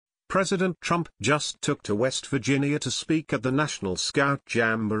President Trump just took to West Virginia to speak at the National Scout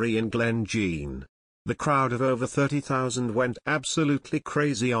Jamboree in Glen Jean. The crowd of over 30,000 went absolutely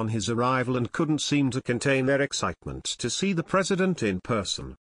crazy on his arrival and couldn't seem to contain their excitement to see the president in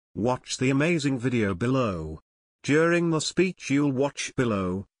person. Watch the amazing video below. During the speech you'll watch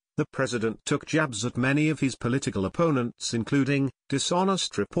below, the president took jabs at many of his political opponents, including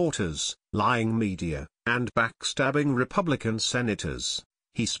dishonest reporters, lying media, and backstabbing Republican senators.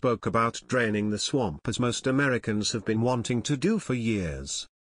 He spoke about draining the swamp, as most Americans have been wanting to do for years.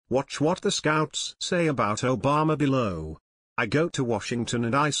 Watch what the scouts say about Obama below. I go to Washington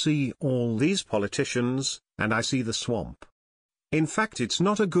and I see all these politicians, and I see the swamp. In fact, it's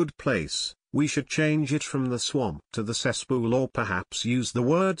not a good place. We should change it from the swamp to the cesspool, or perhaps use the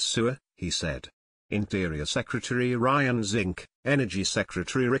word sewer, he said. Interior Secretary Ryan Zink, Energy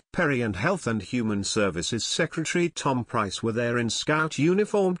Secretary Rick Perry and Health and Human Services Secretary Tom Price were there in Scout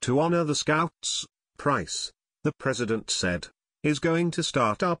uniform to honor the Scouts. Price, the president said, is going to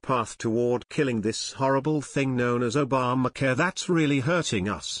start our path toward killing this horrible thing known as Obamacare that's really hurting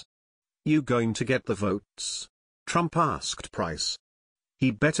us. You going to get the votes? Trump asked Price.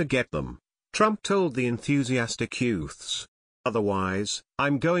 He better get them, Trump told the enthusiastic youths. Otherwise,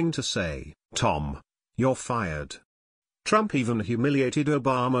 I'm going to say, Tom, you're fired. Trump even humiliated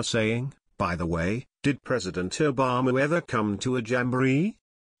Obama, saying, by the way, did President Obama ever come to a jamboree?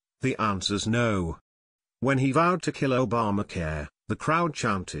 The answer's no. When he vowed to kill Obamacare, the crowd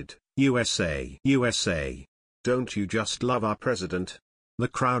chanted, USA, USA. Don't you just love our president? The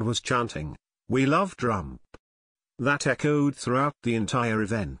crowd was chanting, we love Trump. That echoed throughout the entire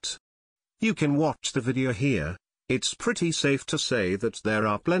event. You can watch the video here. It's pretty safe to say that there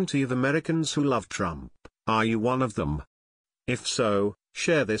are plenty of Americans who love Trump. Are you one of them? If so,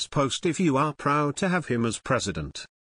 share this post if you are proud to have him as president.